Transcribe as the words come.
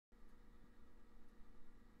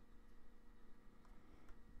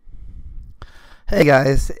Hey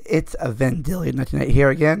guys, it's Vendillion19 here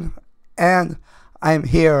again, and I'm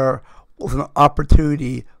here with an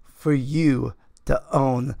opportunity for you to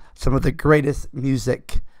own some of the greatest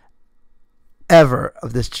music ever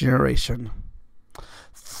of this generation.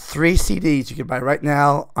 3 CDs you can buy right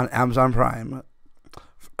now on Amazon Prime.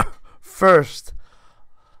 First,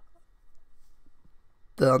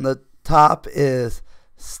 on the top is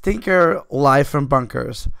Stinker Live from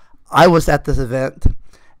Bunkers. I was at this event,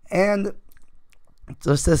 and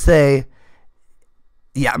just to say,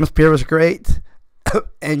 the atmosphere was great,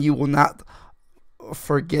 and you will not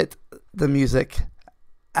forget the music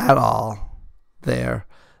at all there.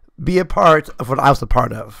 Be a part of what I was a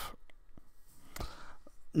part of.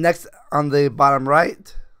 Next, on the bottom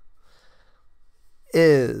right,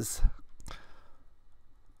 is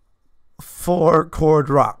 4-Chord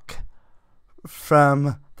Rock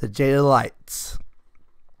from the Jaded Lights.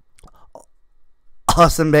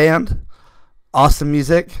 Awesome band. Awesome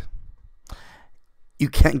music. You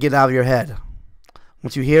can't get out of your head.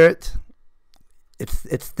 Once you hear it,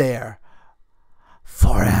 it's there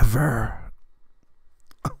forever.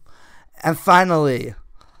 And finally,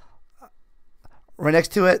 right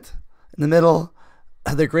next to it, in the middle,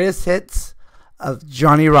 the greatest hits of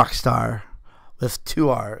Johnny Rockstar with 2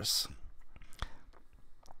 R's.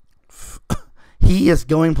 He is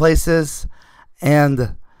going places,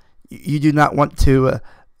 and you do not want to.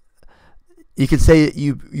 You can say that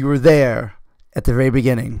you were there at the very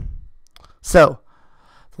beginning. So,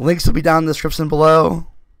 the links will be down in the description below,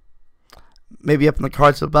 maybe up in the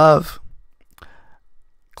cards above.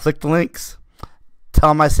 Click the links, tell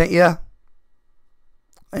them I sent you,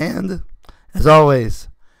 and as always,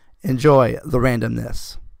 enjoy the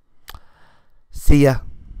randomness. See ya.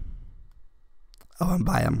 Oh, and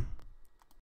buy them.